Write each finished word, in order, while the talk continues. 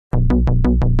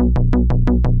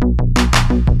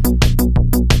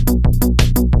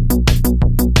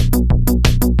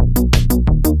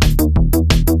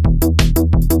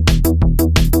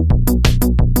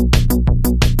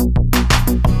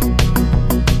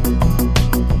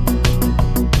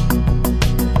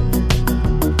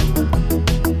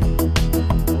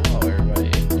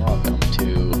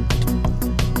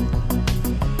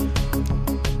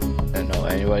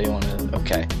Anybody want to?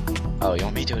 Okay. Oh, you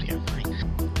want me to do it again?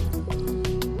 Fine.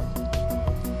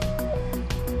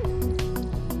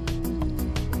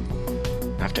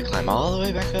 I have to climb all the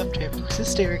way back up to the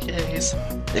staircase.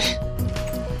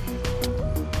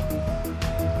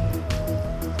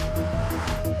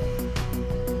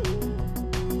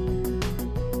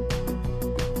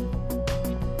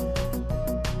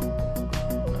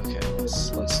 Okay,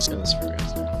 let's do this for real.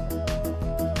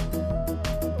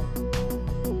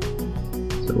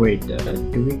 So wait, do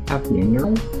we have the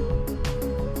in-your-eyes?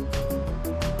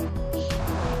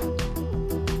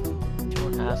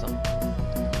 Everyone has them.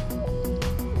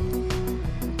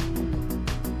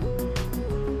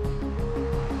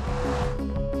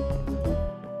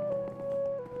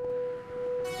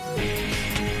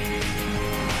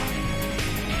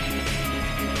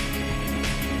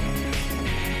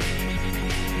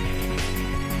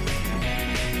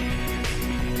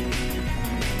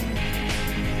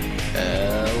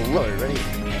 Hello everybody,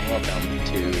 and welcome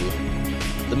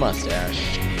to the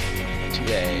Mustache.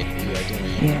 Today we are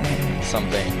doing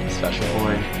something special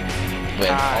with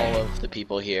all of the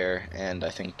people here, and I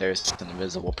think there's an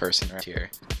invisible person right here.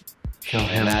 Kill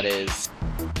him. And that is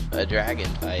a dragon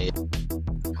fight.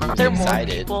 Are there more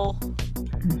Excited. people?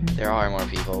 There are more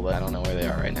people, but I don't know where they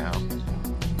are right now.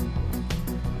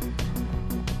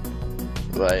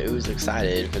 But who's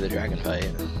excited for the dragon fight?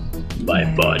 My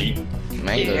body.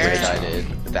 Mango's Yeah. excited.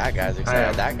 That guy's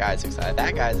excited. That guy's excited.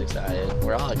 That guy's excited.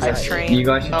 We're all excited. trained- You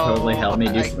guys should totally help me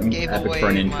do I something gave epic away for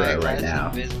an my intro right last now.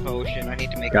 Invis potion. I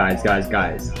need to make Guys.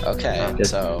 Okay,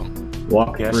 Just so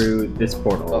walk Yes. through this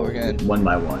portal What we're gonna- one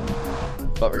by one.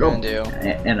 what we're Go. gonna do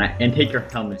And take your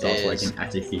helmets off so I Is- can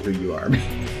actually see who you are.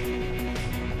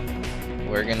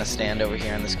 we're gonna stand over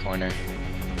here in this corner,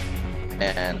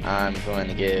 and I'm going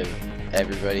to give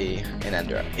everybody an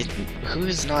ender.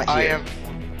 Who's not I here?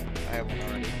 have one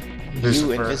already. You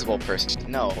Lucifer. invisible person.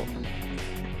 No.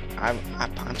 I'm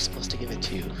supposed to give it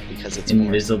to you because it's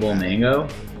Invisible more mango?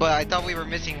 But I thought we were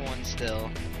missing one still.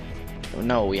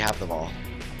 No, we have them all.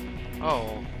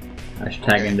 Oh. Hashtag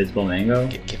Okay. invisible mango?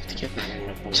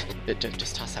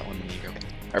 Just toss that one to me real quick.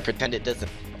 Or pretend it doesn't.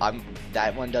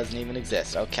 That one doesn't even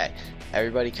exist. Okay.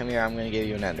 Everybody come here, I'm gonna give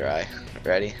you an ender eye.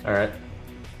 Ready? Alright.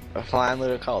 A flying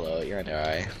little Colo, you're ender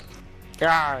eye.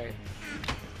 Yeah.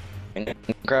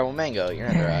 Incredible Mango, you're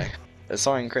under eye.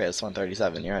 Soaring Chris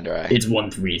 137, you're under eye. It's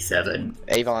 137.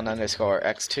 Avon underscore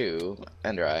X2,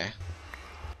 under eye.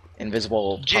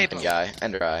 Invisible J-Bo. pumpkin guy,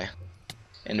 under eye.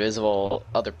 Invisible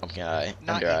other pumpkin guy,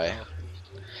 Not under eye. Evo.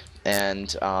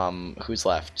 And who's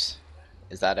left?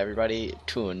 Is that everybody?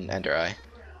 Toon, under eye.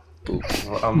 Boop.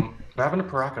 Well, what happened to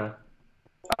Paraka?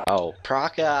 Oh,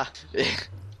 Praka.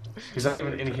 He's not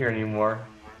even in here anymore.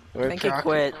 I Where'd think he Praka-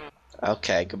 quit.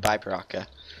 Okay, goodbye Praka.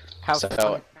 How So,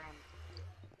 fun.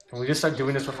 Can we just start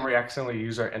doing this before we accidentally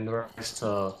use our ender eyes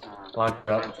to launch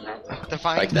up? To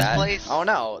find like this that? place. Oh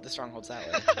no, the stronghold's that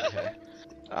way. Okay.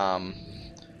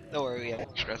 Don't worry, we have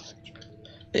extras.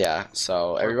 Yeah,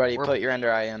 so everybody we're- put your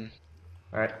ender eye in.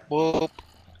 Alright. Whoop.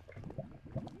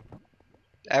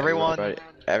 Everyone.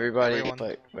 Everybody Everyone.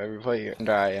 put your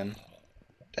ender eye in.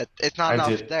 It's not I enough.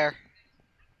 did. There.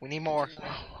 We need more.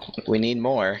 We need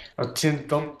more. Oh, Tim,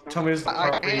 don't tell me this is the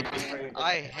part where you-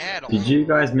 I had all. Did you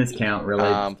guys miscount, really?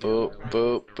 Boop,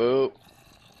 boop, boop.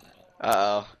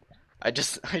 Uh-oh.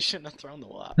 I shouldn't have thrown the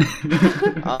wall.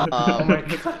 Oh my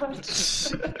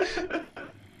god.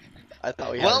 I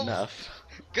thought we had Well, enough.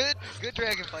 Good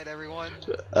dragon fight, everyone.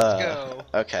 Let's go.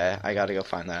 Okay, I gotta go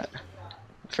find that.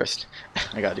 First,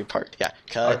 I gotta do cut.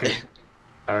 Okay.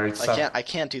 Alright, stop. I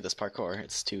can't do this parkour.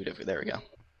 It's too difficult. There we go.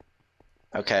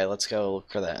 Okay, let's go look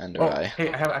for that ender Oh, eye.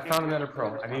 hey, I found another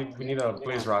pearl. We need a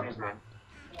blaze rod.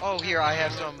 Oh, here I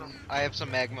have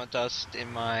some magma dust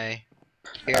in my.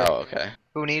 Here. Oh, okay.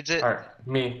 Who needs it? Alright,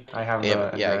 me. I have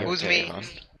Yeah, the yeah. ender give eye. it Who's to me? Avon.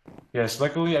 Yes,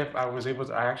 luckily I was able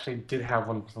to. I actually did have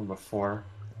one from before.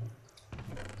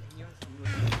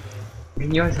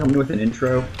 Can you guys help me with an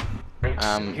intro?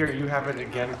 Right, here, you have it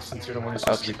again since you're the one who's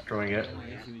supposed to be throwing it.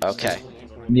 Okay.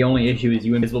 The only issue is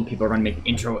you invisible people are gonna make the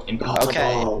intro impossible.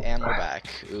 Okay, and we're back.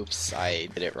 Oops, I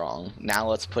did it wrong. Now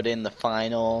let's put in the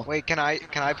final. Wait, can I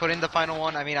put in the final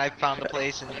one? I mean, I found a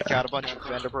place and got a bunch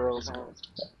of ender pearls.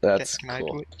 That's Can I do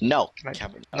cool. it? No, Can I-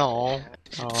 Kevin. No.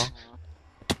 Oh.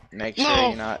 Make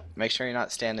No! sure you're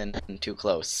not standing too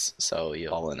close, so you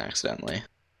fall in accidentally.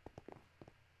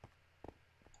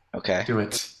 Okay. Do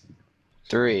it.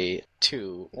 3,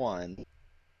 2, 1.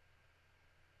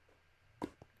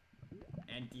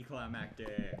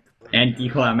 Anticlimactic.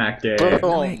 Anticlimactic.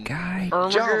 Boom. guy.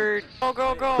 Jump. Go,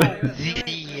 go, go.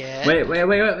 Yeah. Wait.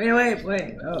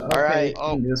 Oh, All right.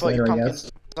 Oh, do this Put your later, I pumpkins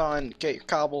guess. on. Get your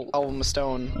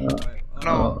cobblestone.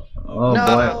 No. Oh No.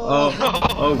 boy.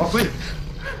 Oh wait!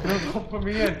 Don't put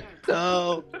me in.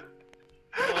 No.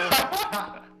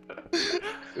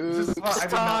 This is why I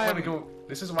did not want to go.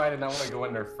 This is why I did not want to go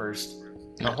in there first.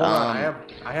 Now hold on,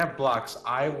 I have blocks.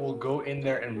 I will go in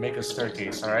there and make a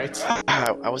staircase. All right.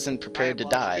 I wasn't prepared to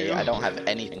die. I don't have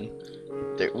anything.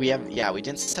 We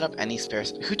didn't set up any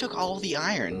spares. Who took all the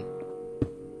iron?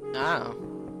 Oh.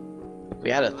 We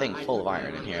had a thing full of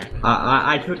iron in here.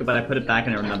 I took it, but I put it back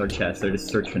in another chest. So just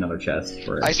search for another chest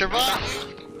for it. I survived.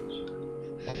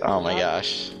 Oh my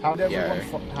gosh. How did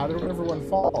everyone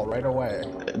fall right away?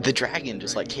 The dragon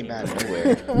just like came out of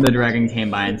nowhere. The dragon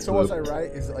came by and So was swooped. I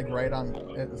right? Is it like right on?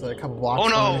 Is it a couple blocks? Oh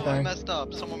from no, I anything? messed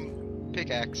up. Someone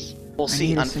pickaxe. Well,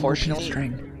 see, unfortunately,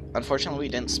 we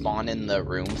didn't spawn in the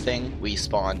room thing. We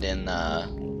spawned in the.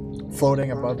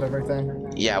 Floating above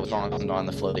everything. Yeah, we spawned on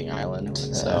the floating island.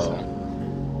 So.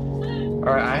 All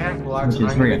right, I have blocks. Which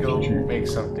is I'm gonna very go efficient. make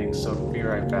something. So be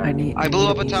right back. I blew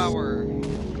up a tower.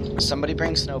 Somebody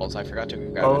bring snowballs. I forgot to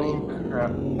grab Oh crap!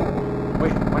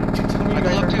 Wait, why didn't you tell me? I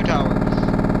blew up 2 towers.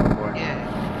 Oh boy.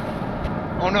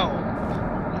 Yeah. Oh no.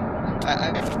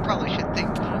 I probably should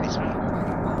think twice.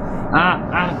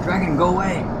 Dragon, go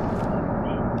away!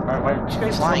 Alright, why did you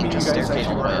guys tell Flying me you just guys staircase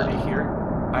actually were all the way already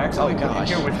here? I actually got in gosh.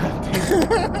 here with that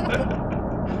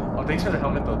thing. Oh, thanks for the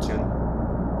helmet though, Chin.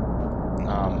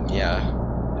 Yeah.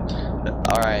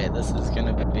 Alright, this is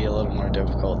gonna be a little more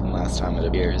difficult than last time it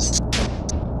appears.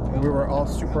 We were all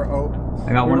super OP.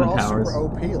 I got We one were of the all towers. super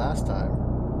OP last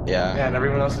time. Yeah. Yeah, and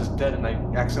everyone else is dead, and I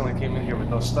accidentally came in here with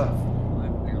no stuff.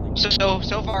 So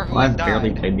far, who Well, has I've barely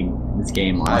died? played this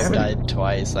game I've last died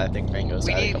twice. I think Ringo's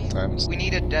We died a need- couple times. We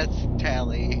need a death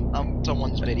tally on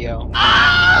someone's video.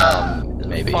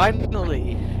 Maybe.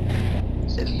 Finally.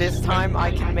 This time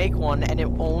I can make one, and it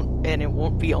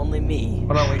won't be only me.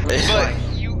 Hold on, wait. But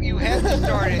you had to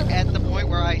start it at the point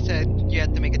where I said you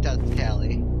had to make a death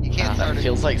tally. You can't start It it.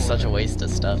 feels like before such a that. waste of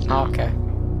stuff. Okay.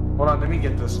 Hold on, let me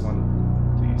get this one,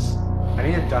 please. I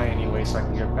need to die anyway so I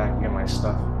can get back and get my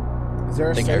stuff. Is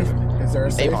there a Think safe? I- Is there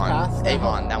a safe Avon. path?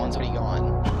 Avon, that one's already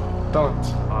gone. Don't.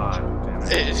 Ah,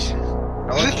 damn it.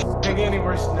 I won't get any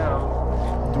worse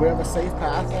now. Do we have a safe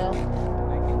path now?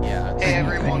 Yeah. Hey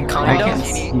everyone, I call can't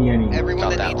us. see any. Everyone Got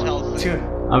that that needs one. help. Chin.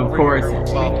 Of over course. here.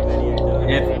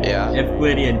 If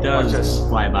Lydia does Watch this.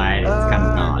 fly by, it's kind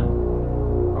of gone.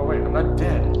 Oh wait, I'm not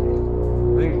dead.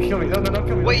 They didn't kill me. No, don't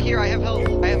kill me. Wait here, I have health.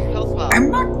 I have health pot.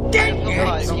 I'm not dead Health yet.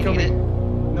 pot, Don't you kill need me. it.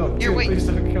 No, Here, Chin, wait. please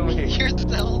don't kill me. Here's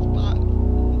the health pot.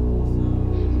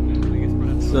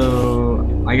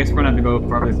 So I guess we're gonna have to go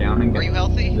farther down and Are you get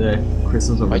healthy? the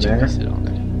crystals over Why'd you there. miss it on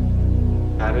it?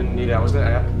 I didn't need it. I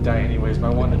have to die anyways,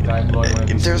 but I wanted to die blowing one of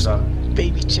these There's things up.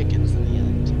 baby chickens in the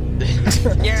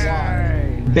end.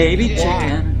 Yay! Baby Yeah.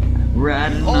 chicken,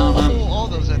 riding on All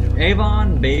those ender.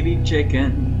 Avon, baby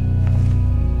chicken.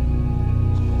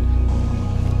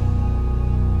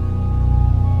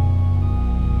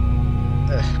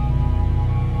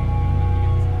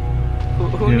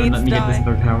 Who Dude, needs let to me get this die?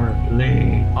 other tower.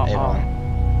 Lay. Avon.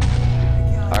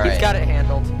 He's Alright. got it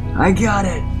handled. I got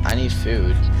it. I need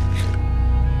food.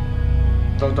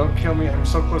 Don't kill me. I'm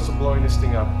so close to blowing this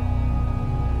thing up.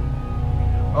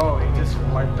 Oh, he just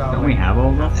wiped out. Don't we have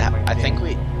all of them? I think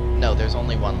we... No, there's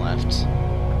only one left.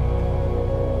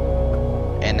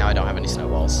 And now I don't have any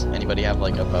snowballs. Anybody have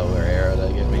like a bow or arrow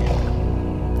to give me?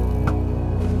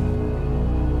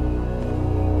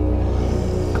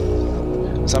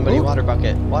 Somebody water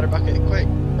bucket. Water bucket, quick.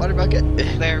 Water bucket.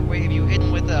 There, wait, if you hit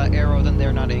them with an arrow, then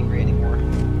they're not angry anymore.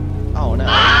 Oh no.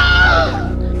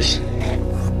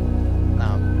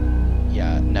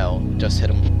 Yeah, no. Just hit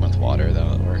them with water,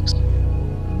 though it works.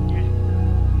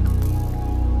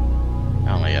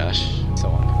 Oh my gosh. So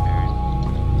unprepared.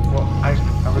 Well,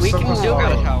 I was We so can close to Still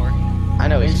got a blowing. tower. I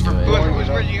know he's Thanks for doing blowing it. Who's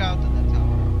it up. bringing you out to that tower?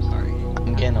 I'm sorry.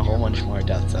 I'm getting a whole bunch more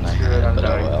deaths than I Good, had, I'm but oh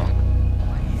dying. well.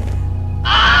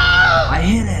 I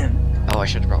hit him. Oh, I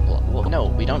should have brought blocks. Well, no,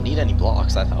 we don't need any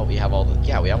blocks. I thought we have all the...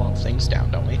 Yeah, we have all the things down,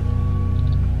 don't we?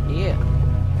 Yeah.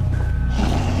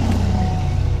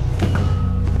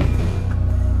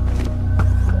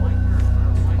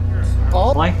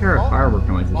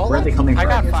 All Where are they coming I from?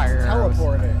 got is fire arrows.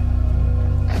 teleporting.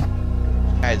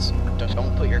 Guys,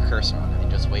 don't put your cursor on it.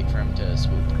 Just wait for him to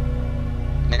swoop.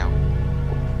 Now.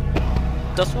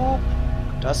 The swoop.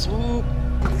 The swoop.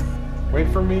 Wait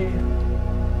for me.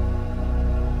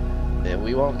 Yeah,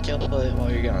 we won't kill it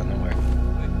while you're gone. Don't worry.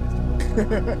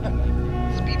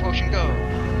 Speed potion, go.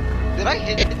 Did I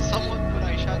hit someone when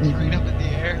I shot straight up in the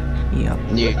air? Yep.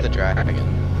 You the dragon.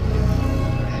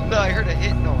 No, I heard a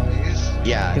hit noise.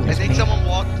 Yeah. It I was think me. someone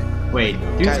walked. Wait,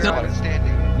 do, Guys, I was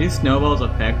standing. do snowballs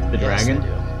affect the Yes, dragon?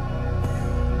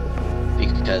 they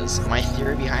do. Because my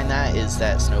theory behind that is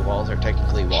that snowballs are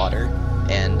technically water,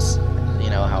 and you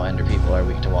know how ender people are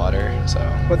weak to water, so.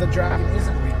 But the dragon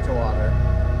isn't weak to water.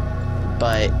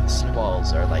 But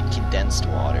snowballs are like condensed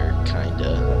water,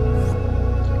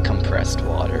 kinda compressed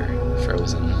water,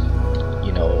 frozen.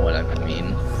 You know what I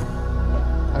mean?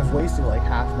 I've wasted like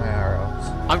half my arrows.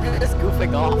 I'm just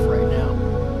goofing off right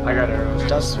now. I got arrows.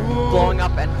 Does Blowing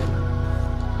up and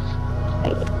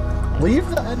Leave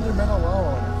the Enderman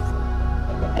alone.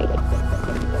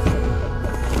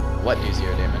 what do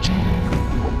 0 damage?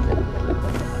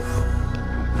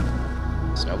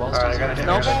 Snowballs. Alright, I do gotta hit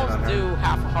 0 damage. snowballs do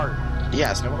half a heart.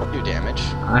 Yeah, snowballs do damage.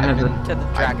 I have To a, the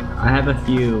dragon. I have a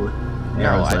few No,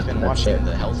 arrows I've left, been that's watching it.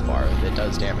 the health bar. It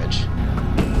does damage.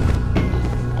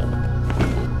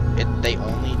 They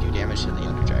only do damage to the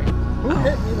ender dragon. Who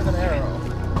hit me with an arrow?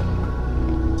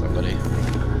 Somebody.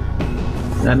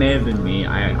 That may have been me.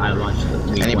 I launched the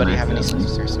weak Anybody one have any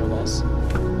accidentally. snowballs?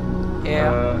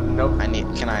 Yeah. Nope.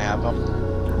 Can I have them?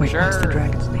 Wait, what's the Sure.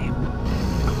 dragon's name?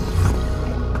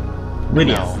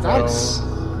 Lydia. No, it's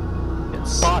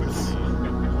Bots.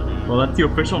 Well, that's the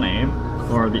official name,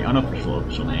 or the unofficial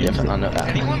official name. yeah,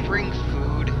 Anyone bring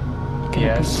food? Can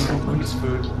Yes. it be Brutal It's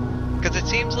Moose? food. Because it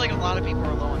seems like a lot of people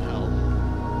are low on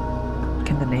health.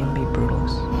 Can the name be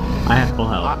Brutals? I have full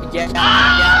health.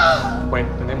 Yeah. Wait,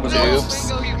 the name was No, Oops.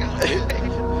 Bingo, you got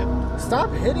it.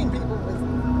 Stop hitting people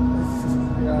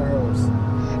with arrows.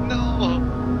 No.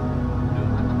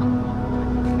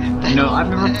 No, I've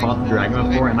never fought the dragon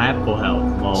before, and I have full health.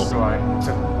 Well, So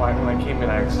when I came in,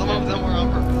 I Some of them were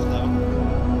on purpose, though.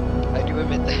 I do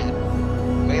admit that.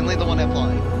 Mainly the one I'm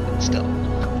flying, but still.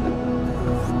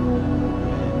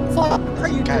 What are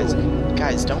you doing?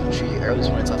 Guys, don't shoot your arrows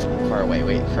when it's up far away.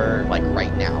 Wait for like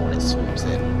right now when it swoops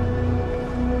in,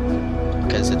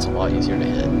 because it's a lot easier to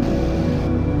hit.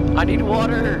 I need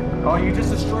water. Oh, you just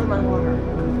destroyed my water.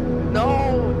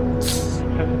 No.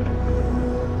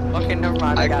 Okay, never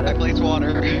mind. I got I it. place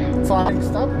water. Fine,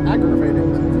 stop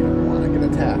aggravating them if you don't want to get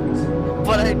attacked.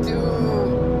 But I do.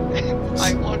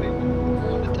 I want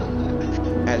to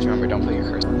die. Guys, remember, don't put your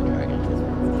curse on the dragon.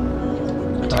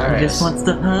 Alright. just wants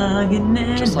to hug and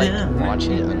Just like never- watch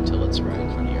it until it's right in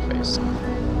front of your face.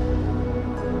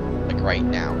 Like right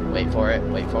now. Wait for it.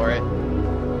 Wait for it.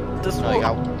 This No, you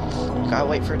gotta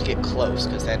wait for it to get close,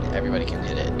 because then everybody can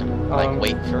hit it. Like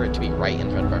wait for it to be right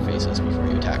in front of our faces before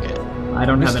you attack it. I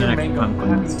don't have an Mr. extra Mango,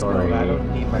 pumpkin story. I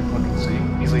don't need my pumpkin, so you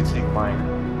can easily take mine.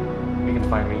 You can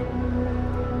find me.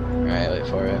 Alright, wait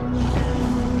for it.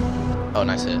 Oh,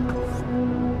 nice hit.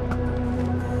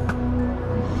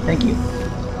 Thank you.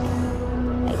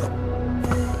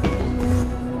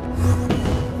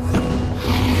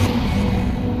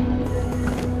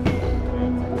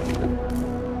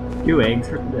 Do eggs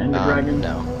hurt the ender dragon?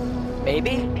 No,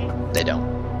 Maybe. they don't.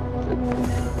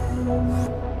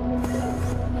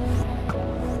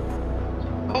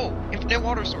 Oh, infinite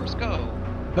water source, go.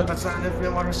 No, that's not an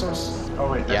infinite water source.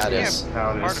 Oh wait, Yeah, that's it is.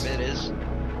 Now it Part is. of it is.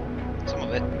 Some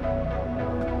of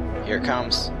it. Here it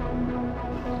comes.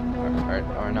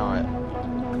 Or not.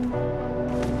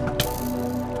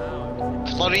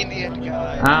 Flooding the end,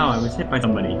 guys. Ow, I was hit by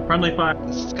somebody. Friendly fire.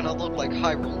 This is gonna look like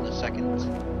Hyrule in a second.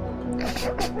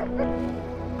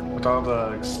 With all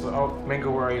the oh,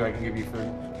 Mango, where are you? I can give you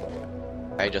food.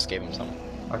 I just gave him some.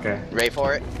 Okay. Ready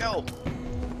for it? Go!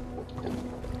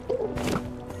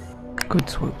 Good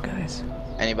swoop, guys.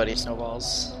 Anybody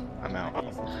snowballs? I'm out.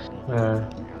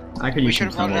 I could use some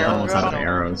should've brought snowballs. I almost out of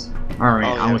arrows. arrows. Alright,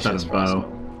 Oh, I yeah, almost we out of should've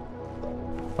bow.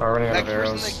 We're running out Next of person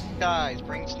arrows. that dies,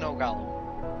 bring snow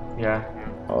golem. Yeah.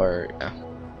 Or, yeah.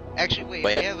 Actually, wait,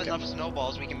 Wait, we have okay. enough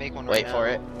snowballs, we can make one Wait right for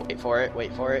now. it. Wait for it.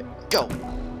 Wait for it. Go!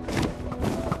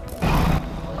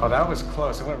 Oh, that was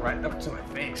close. It went right up to my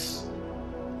face.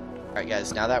 Alright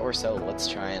guys, now that we're so, let's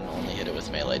try and only hit it with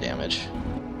melee damage.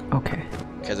 Okay.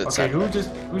 Because it's Okay,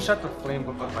 who shot the flame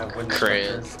above my window?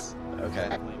 Chris.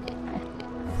 Okay.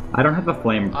 I don't have a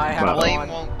flame I have bow. a Flame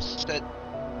won't set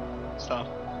stuff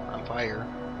on fire.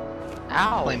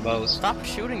 Ow. Flame bows. Stop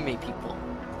shooting me, people.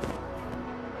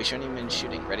 We shouldn't even be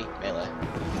shooting. Ready? Melee.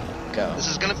 Go. This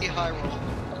is gonna be Hyrule.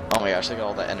 Oh my gosh, look at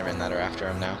all the Endermen that are after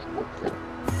him now.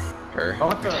 Her. Oh,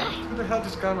 what the? Who the hell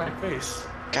just got in my face?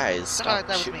 Guys, stop that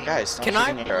was shooting. me. Guys, stop Can I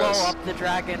shooting blow arrows. up the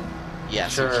dragon?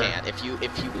 Yes, Sure. you can. If you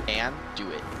can, do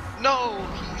it. No,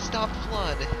 he stopped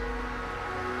flood.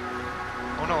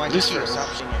 Oh no, I just Lucifer, stop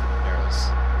shooting arrows.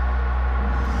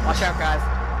 Watch out, guys.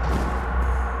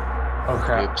 Oh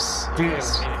crap. Oops. Dude, you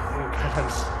missed.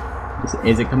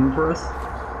 Is it coming for us?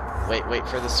 Wait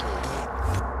for the swoop.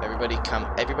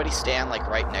 Everybody stand like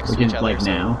right next We to each can, other like, so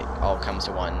now? it all comes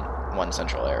to one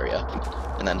central area.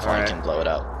 And then Flying Alright. can blow it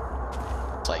up.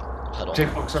 It's like huddle. Jake,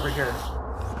 folks over here.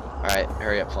 Alright,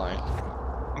 hurry up, Flying.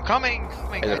 I'm coming.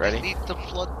 Is it I ready? just need the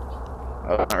flood.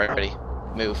 Oh, not ready.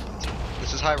 Move.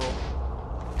 This is high roll.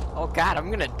 Oh god, I'm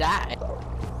gonna die.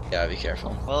 Yeah, be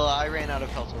careful. Well, I ran out of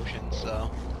health potions, so.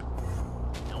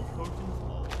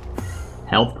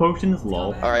 Health potions?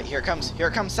 Lol. Alright, here it comes,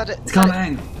 set it! It's set it.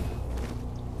 coming!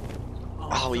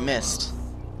 Oh, we missed.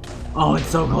 Oh, it's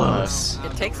so close.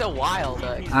 Almost. It takes a while to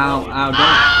Ow, explode.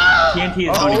 ow, don't.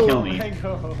 TNT is going to kill me.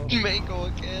 Mango. Mango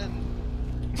again.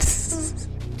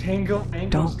 Mango's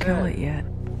Don't kill dead. it yet.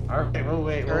 Alright, we'll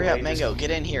wait. Hurry up, just- Mango,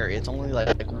 get in here. It's only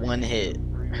like one hit.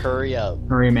 Hurry up.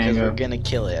 Hurry, Because we're Mango. gonna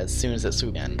kill it as soon as it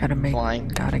swoops in. Gotta get. Flying.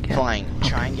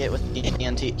 Try and get with the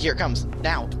TNT. Here it comes.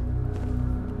 Now.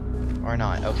 Or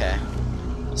not. Okay.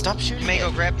 Stop shooting Mango,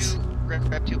 it.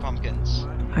 grab 2 pumpkins.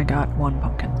 I got one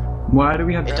pumpkin. Why do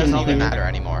we have It doesn't even TNT? matter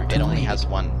anymore. It only has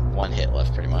one hit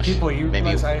left, pretty much. People, you Maybe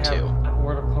realize I have two. not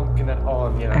word of pumpkin at all,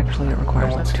 and yet Actually, it requires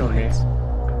no one's like 2 killed me. hits.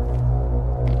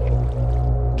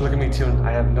 Look at me, Toon.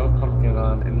 I have no pumpkin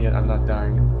on, and yet I'm not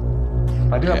dying.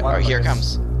 I do have Okay, one. here it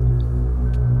comes.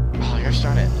 Oh, you're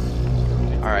starting it.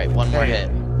 Alright, one more hit.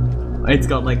 It's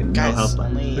got like no Guys, health.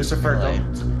 only Lucifer, melee.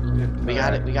 don't.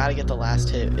 We gotta get the last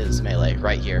hit is melee.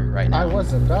 Right here, right now. I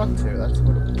was about to. That's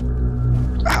what.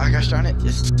 Oh, gosh darn it.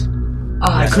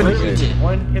 Oh, I That's couldn't literally reach it.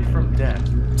 one hit from death.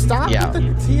 Stop Yeah. with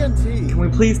the TNT. Can we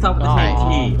please stop with the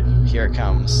TNT? Here it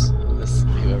comes.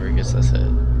 Whoever gets this hit.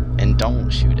 And don't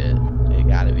shoot it. It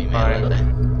gotta be melee. Alright.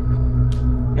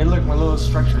 Hey, look, my little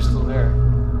structure's still there.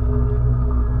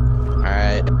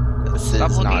 Alright. This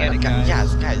Stop is looking not. at it,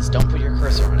 guys. Guys, don't put your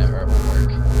cursor on it or it won't work.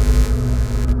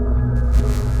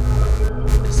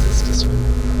 This is to swoop.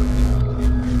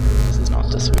 This is not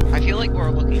to swoop. I feel like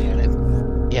we're looking at it.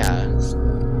 Yeah.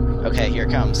 Okay, here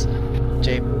it comes.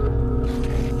 Jay.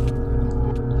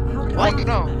 What?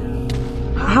 No.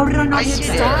 How did I not I hit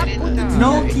hit it. that? I didn't die.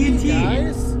 No TNT!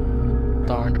 Guys,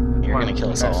 Darn. You're Come gonna on, kill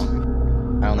us guys. all.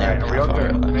 I only Alright, have are we half all hour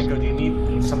good? left. Mango, do you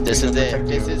need something This is to it. protect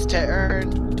This you? is turn.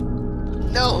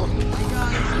 No.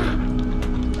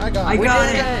 I got I it. got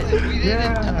it! We did it.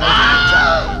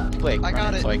 Yeah. Quick, I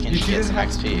got it. so I can You get didn't some have,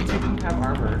 XP. you didn't have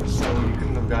armor, so you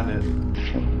couldn't have gotten it.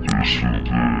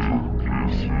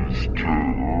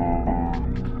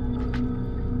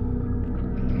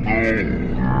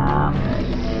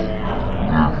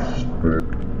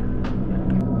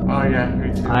 Oh yeah,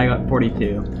 me too. I got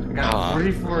 42. I got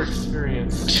 44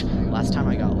 experience. Last time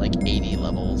I got like 80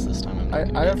 levels. This time I'm not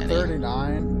gonna I have get any.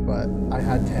 39, but I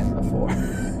had 10 before.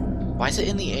 Why is it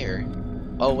in the air?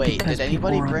 Oh wait, Because did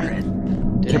anybody people are under it.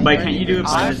 bring? Did But anybody can't you do it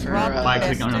by, bring for, by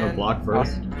clicking on another block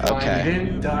first? Okay. You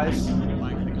didn't die.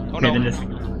 Oh Okay, then no. just...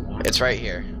 It's right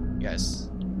here, guys.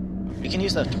 We can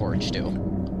use the torch too.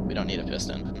 We don't need a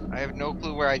piston. I have no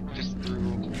clue where I just threw.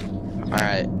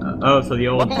 Alright, Oh, so the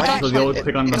old, What?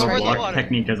 click on It's another right block here.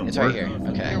 technique doesn't it's work. right here. Here,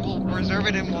 Okay. we'll reserve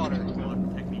it in water.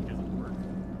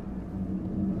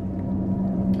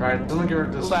 Alright, someone give her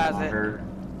this Who has it? water.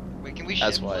 Wait, can we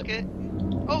That's shift what? click it?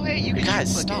 Oh hey, you can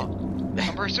Guys, shift click stop. it.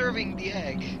 I'm preserving the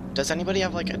egg. Does anybody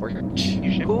have like a torch?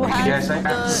 Who has Yes, I have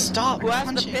the Stop Who has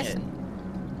the punching it.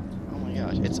 piston? Oh my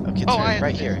gosh, it's okay. It's Oh, I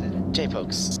right here. understand.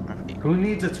 J-pokes. Who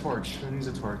needs a torch? Who needs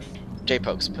a torch?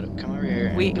 J-pokes, come over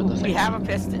here. We Put the thing have a on.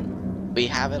 piston. We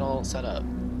have it all set up.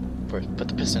 Put the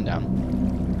piston down.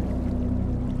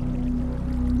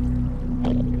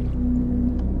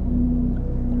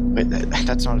 Wait,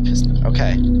 that's not a piston.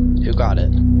 Okay, who got it?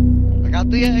 I got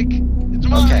the egg. It's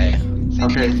mine. Okay.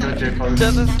 Okay, go J-Pose.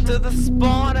 To the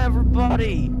spawn,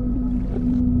 everybody.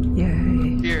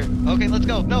 Yay. Here. Okay, let's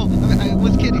go. No, I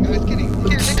was kidding. Here,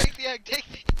 take the egg. Take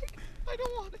the egg. I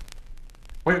don't want it.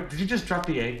 Wait, did you just drop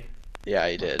the egg? Yeah,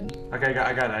 I did. Okay,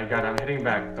 I got it. I'm heading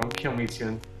back. Don't kill me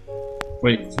soon.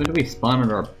 Wait, so do we spawn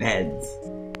at our beds?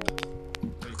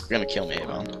 You're gonna kill me,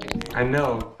 Avon. I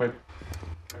know, but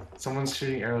someone's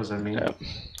shooting arrows at me. Yep.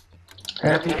 I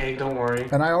got the egg, don't worry.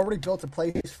 And I already built a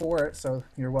place for it, so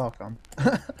you're welcome.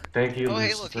 Thank you, Oh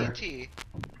hey, look, Lucifer. ET.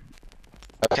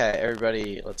 Okay,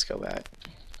 everybody, let's go back.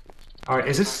 Alright,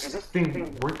 is this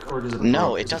thing work or does it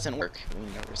No, work? it doesn't work. We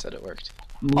never said it worked.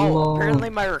 Oh, apparently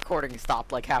my recording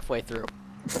stopped like halfway through.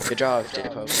 Good job,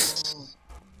 J-Post.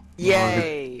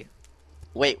 Yay!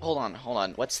 Wait, hold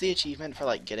on. What's the achievement for,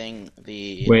 like, getting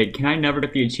the... Wait, can I never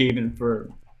get the achievement for...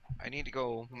 I need to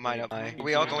go mine up. Are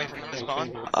we all going from the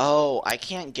spawn? Oh, I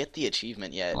can't get the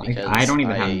achievement yet because I don't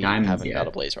even have diamonds haven't yet. got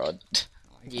a blaze rod.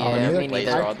 Yeah, neither me Blaze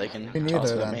neither. rod they can Me neither,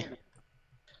 toss with then. me.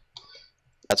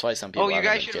 That's why some people Oh, you haven't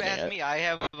guys been should have getting asked it. me. I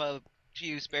have a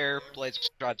few spare blaze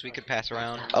rods we could pass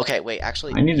around. Okay, wait,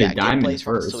 actually, I need a yeah, get diamond blaze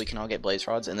rods first. so we can all get blaze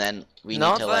rods, and then we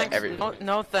No need to let thanks. every...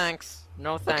 No thanks.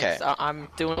 No thanks. Okay. I'm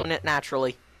doing it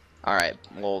naturally. Alright,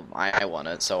 well, I want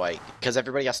it, so because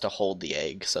everybody has to hold the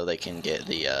egg so they can get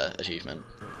the achievement.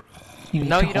 You need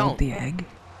No, to you hold don't. the egg.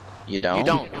 You don't? You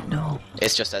don't. No.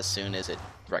 It's just as soon as it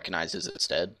recognizes it's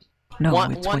dead. No,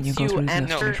 Once it's when you go through the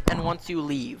enter fish and pond. once you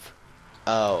leave.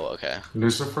 Oh, okay.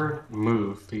 Lucifer,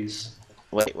 move, please.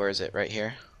 Wait, where is it? Right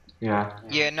here? Yeah.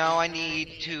 Yeah, no, I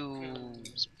need to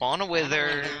spawn a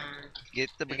wither, get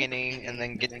the beginning, and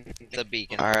then get the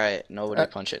beacon. Alright, nobody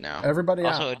punch it now. Everybody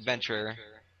Also out. adventure.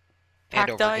 Pack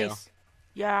And overkill. dice.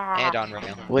 Yeah. And on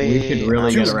rail. Wait, We should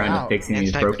really get Choose around out. to fixing And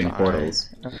these sniper broken fire. portals.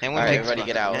 And we Alright, make everybody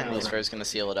get out. and- Lucifer's gonna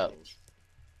seal it up.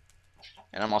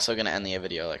 And I'm also gonna end the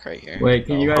video, like, right here. Wait,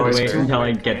 can you Oh, guys it's wait good. until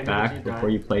I get back before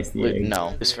you place the egg?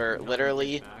 No, Lucifer,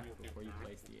 literally...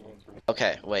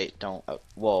 Okay, wait, don't...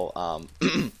 well,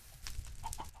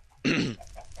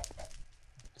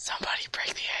 somebody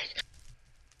break the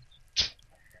egg.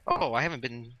 Oh, I haven't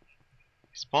been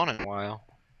spawning in a while.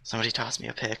 Somebody toss me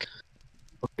a pick.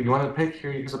 You want a pick?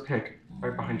 Here, use a pick.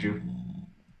 Right behind you.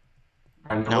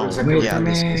 I know No, exactly wait yeah, for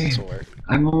this me. will work.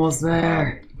 I'm almost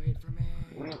there.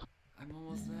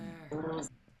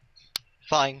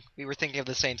 Fine, we were thinking of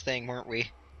the same thing, weren't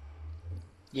we?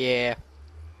 Yeah.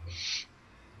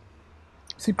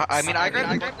 See, I mean, I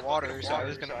grabbed water, so I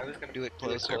was gonna do it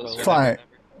closer. But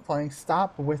flying.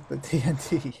 Stop with the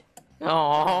TNT.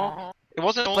 Oh. it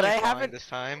wasn't But only I flying haven't- this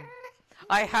time.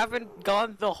 I haven't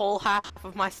gone the whole half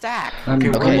of my stack. I'm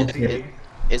Okay. almost here. egg.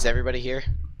 Is everybody here?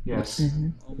 Yes.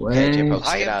 Okay, Wait. J-Pokes,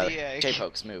 I get have out of the there. egg.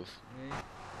 J-Pokes, move.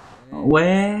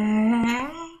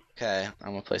 Wait. Okay, I'm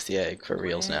gonna place the egg for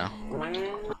reals now.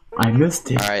 I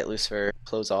missed it. Alright, Lucifer,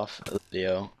 close off the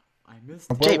video. I missed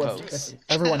Well, J-Pokes. if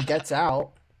everyone gets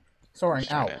out, soaring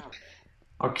out. Okay.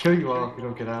 I'll kill you all if you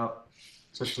don't get out.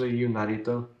 Especially you,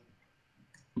 Narito.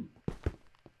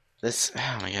 This,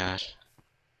 oh my gosh.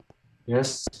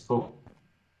 Yes, but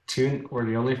Toon, we're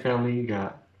the only family you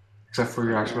got. Except for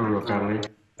your actual real family.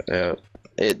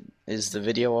 Is the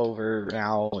video over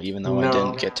now, even though I No.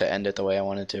 didn't get to end it the way I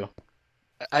wanted to?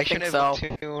 I think should have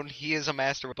so. tuned. He is a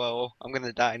master of bow. I'm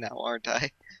gonna die now, aren't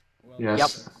I?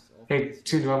 Yes. Hey,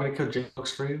 Toon, do you want me to kill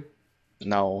J-Pokes for you?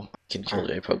 No, I can kill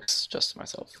J-Pokes just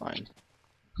myself, fine.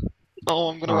 Oh,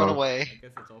 I'm gonna run Oh. away. I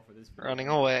guess that's all for this video. Running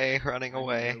away, running I'm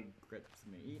away. gonna go get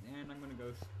something to eat, and I'm gonna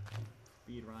go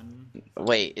speed run.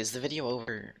 Wait, is the video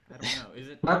over? I don't know. Is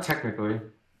it? Not technically.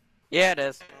 Yeah, it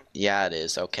is. Yeah, it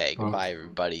is. Okay, Oh. goodbye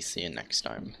everybody, see you next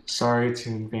time. Sorry,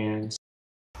 Toon fans.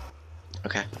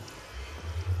 Okay.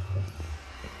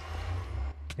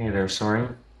 Hey there, sorry.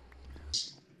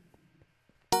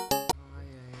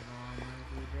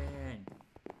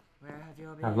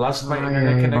 I've lost my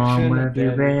internet connection. Where have you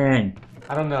and been?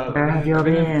 I don't know. Where have you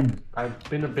been? I've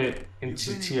been a bit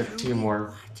into TFT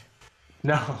more.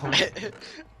 No.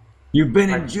 You've been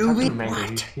I in talked to juvie?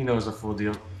 Mango, he knows the full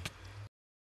deal.